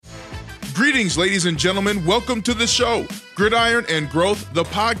Greetings, ladies and gentlemen. Welcome to the show, Gridiron and Growth, the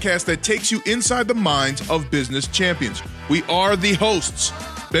podcast that takes you inside the minds of business champions. We are the hosts,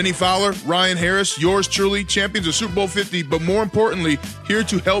 Benny Fowler, Ryan Harris, yours truly, champions of Super Bowl 50, but more importantly, here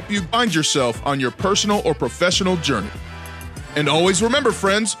to help you find yourself on your personal or professional journey. And always remember,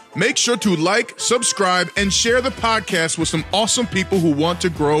 friends, make sure to like, subscribe, and share the podcast with some awesome people who want to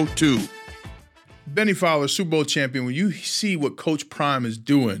grow too. Benny Fowler, Super Bowl champion, when you see what Coach Prime is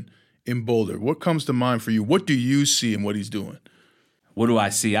doing in Boulder, what comes to mind for you? What do you see in what he's doing? What do I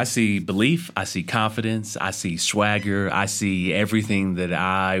see? I see belief. I see confidence. I see swagger. I see everything that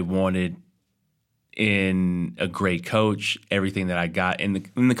I wanted in a great coach, everything that I got. And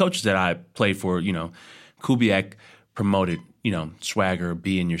the coaches that I played for, Kubiak promoted, swagger,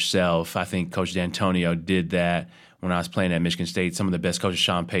 being yourself. I think Coach D'Antonio did that when I was playing at Michigan State. Some of the best coaches,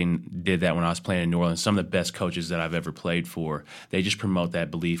 Sean Payton, did that when I was playing in New Orleans. Some of the best coaches that I've ever played for, they just promote that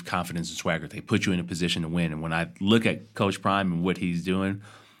belief, confidence, and swagger. They put you in a position to win. And when I look at Coach Prime and what he's doing,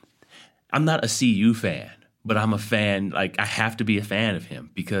 I'm not a CU fan, but I'm a fan. I have to be a fan of him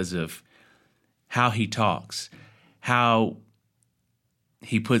because of how he talks, how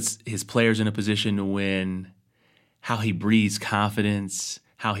he puts his players in a position to win, how he breeds confidence,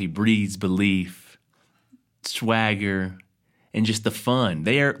 how he breeds belief, swagger, and just the fun.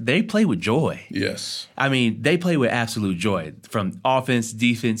 They play with joy. Yes. I mean, they play with absolute joy from offense,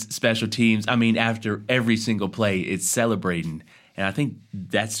 defense, special teams. I mean, after every single play, it's celebrating. And I think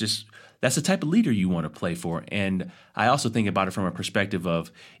that's the type of leader you want to play for. And I also think about it from a perspective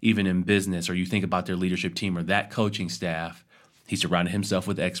of even in business, or you think about their leadership team or that coaching staff. He surrounded himself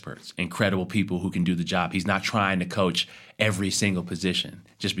with experts, incredible people who can do the job. He's not trying to coach every single position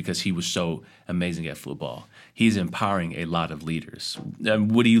just because he was so amazing at football. He's empowering a lot of leaders.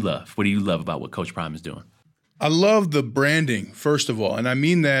 What do you love? What do you love about what Coach Prime is doing? I love the branding, first of all, and I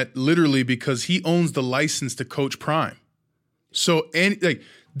mean that literally because he owns the license to Coach Prime. So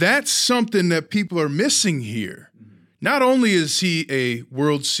that's something that people are missing here. Not only is he a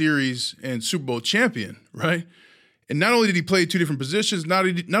World Series and Super Bowl champion, right? And not only did he play two different positions, not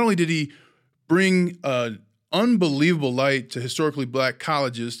only did he bring an unbelievable light to historically black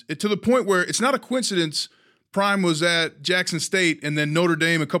colleges, to the point where it's not a coincidence Prime was at Jackson State and then Notre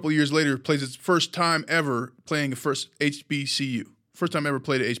Dame a couple of years later plays its first time ever playing a first HBCU. First time ever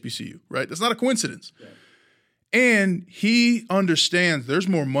played at HBCU, right? That's not a coincidence. Yeah. And he understands there's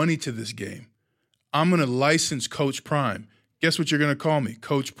more money to this game. I'm going to license Coach Prime. Guess what you're going to call me?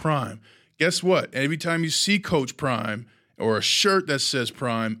 Coach Prime. Guess what? Every time you see Coach Prime or a shirt that says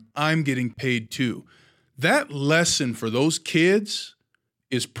Prime, I'm getting paid too. That lesson for those kids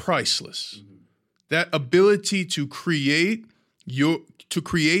is priceless. Mm-hmm. That ability to create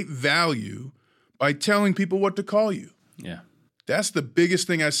value by telling people what to call you. Yeah. That's the biggest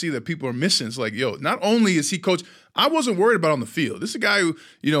thing I see that people are missing. It's like, not only is he coach, I wasn't worried about on the field. This is a guy who,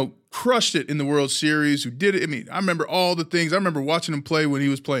 crushed it in the World Series, who did it. I mean, I remember all the things. I remember watching him play when he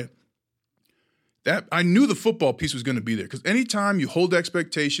was playing. That I knew the football piece was going to be there because anytime you hold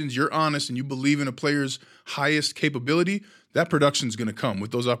expectations, you're honest, and you believe in a player's highest capability, that production is going to come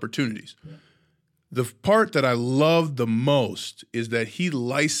with those opportunities. Yeah. The part that I love the most is that he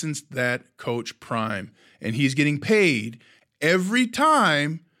licensed that Coach Prime, and he's getting paid every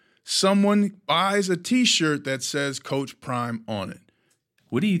time someone buys a T-shirt that says Coach Prime on it.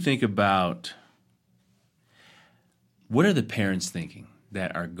 What do you think about what are the parents thinking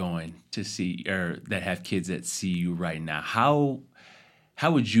that are going to see or that have kids at CU right now? How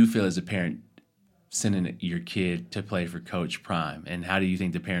would you feel as a parent sending your kid to play for Coach Prime? And how do you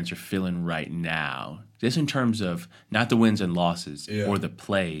think the parents are feeling right now? Just in terms of not the wins and losses or the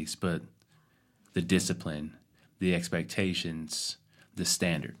plays, but the discipline, the expectations, the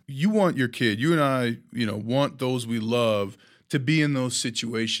standard. You want your kid, you and I, want those we love to be in those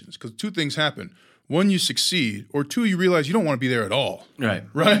situations because two things happen. One, you succeed, or two, you realize you don't want to be there at all. Right.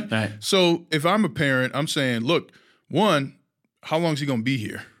 So if I'm a parent, I'm saying, look, one, how long is he going to be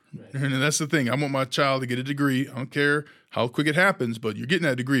here? Right. And that's the thing. I want my child to get a degree. I don't care how quick it happens, but you're getting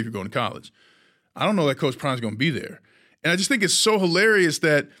that degree if you're going to college. I don't know that Coach Prime's going to be there. And I just think it's so hilarious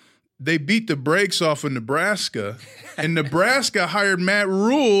that they beat the brakes off of Nebraska, and Nebraska hired Matt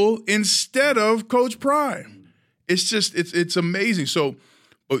Rule instead of Coach Prime. It's just, it's amazing. So,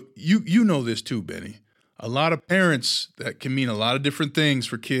 but you know this too, Benny. A lot of parents, that can mean a lot of different things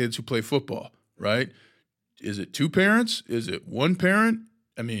for kids who play football, right? Is it two parents? Is it one parent?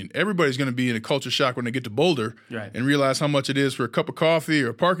 I mean, everybody's going to be in a culture shock when they get to Boulder and realize how much it is for a cup of coffee or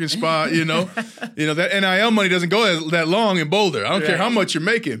a parking spot, that NIL money doesn't go that long in Boulder. I don't care how much you're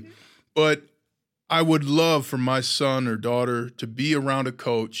making. But I would love for my son or daughter to be around a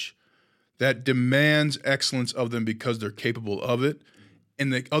coach that demands excellence of them because they're capable of it.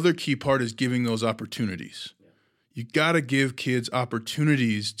 And the other key part is giving those opportunities. You got to give kids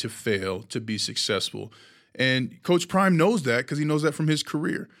opportunities to fail, to be successful. And Coach Prime knows that because he knows that from his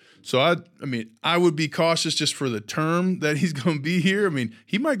career. So, I would be cautious just for the term that he's going to be here. I mean,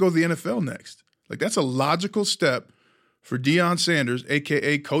 he might go to the NFL next. Like, that's a logical step for Deion Sanders,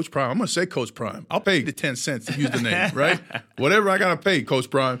 a.k.a. Coach Prime. I'm going to say Coach Prime. I'll pay the 10 cents to use the name, right? Whatever I got to pay, Coach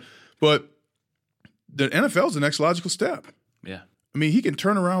Prime. But the NFL is the next logical step. Yeah. I mean, he can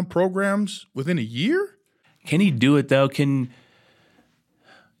turn around programs within a year. Can he do it, though? And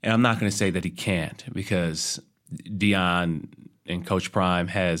I'm not going to say that he can't, because Deion and Coach Prime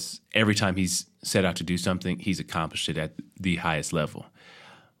has, every time he's set out to do something, he's accomplished it at the highest level.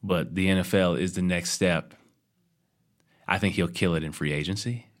 But the NFL is the next step. I think he'll kill it in free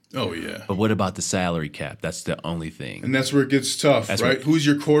agency. Oh, yeah. But what about the salary cap? That's the only thing. And that's where it gets tough, right? Who's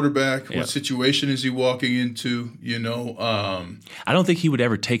your quarterback? Yeah. What situation is he walking into? I don't think he would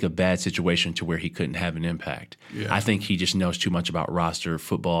ever take a bad situation to where he couldn't have an impact. Yeah. I think he just knows too much about roster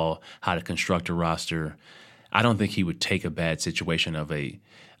football, how to construct a roster. I don't think he would take a bad situation of a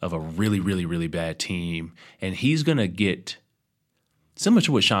really, really, really bad team. And he's going to get similar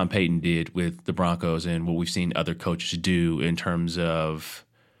to what Sean Payton did with the Broncos and what we've seen other coaches do in terms of,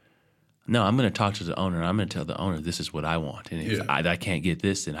 no, I'm going to talk to the owner. I'm going to tell the owner this is what I want. And if I can't get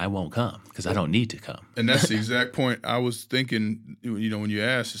this, then I won't come because I don't need to come. And that's the exact point I was thinking, when you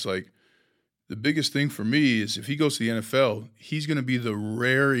asked, it's like the biggest thing for me is if he goes to the NFL, he's going to be the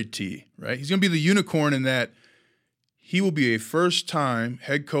rarity, right? He's going to be the unicorn in that he will be a first-time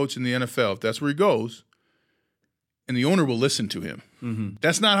head coach in the NFL, if that's where he goes, and the owner will listen to him. Mm-hmm.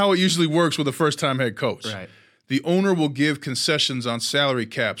 That's not how it usually works with a first-time head coach. Right. The owner will give concessions on salary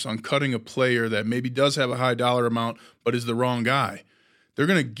caps, on cutting a player that maybe does have a high dollar amount but is the wrong guy. They're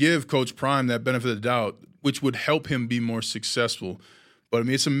going to give Coach Prime that benefit of the doubt, which would help him be more successful. But,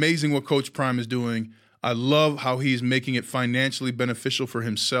 it's amazing what Coach Prime is doing. I love how he's making it financially beneficial for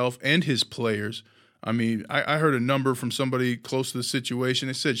himself and his players. I heard a number from somebody close to the situation.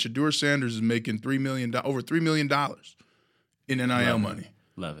 They said Deion Sanders is making over $3 million in NIL money.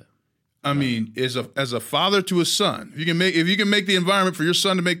 Love it. As a father to a son, if you can make the environment for your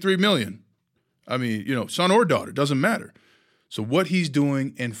son to make $3 million, son or daughter, doesn't matter. So what he's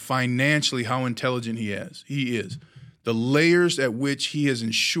doing and financially how intelligent he is, the layers at which he has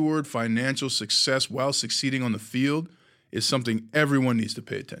ensured financial success while succeeding on the field is something everyone needs to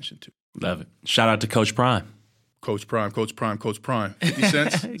pay attention to. Love it. Shout out to Coach Prime. Coach Prime. 50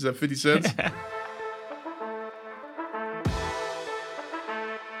 cents? Is that 50 cents?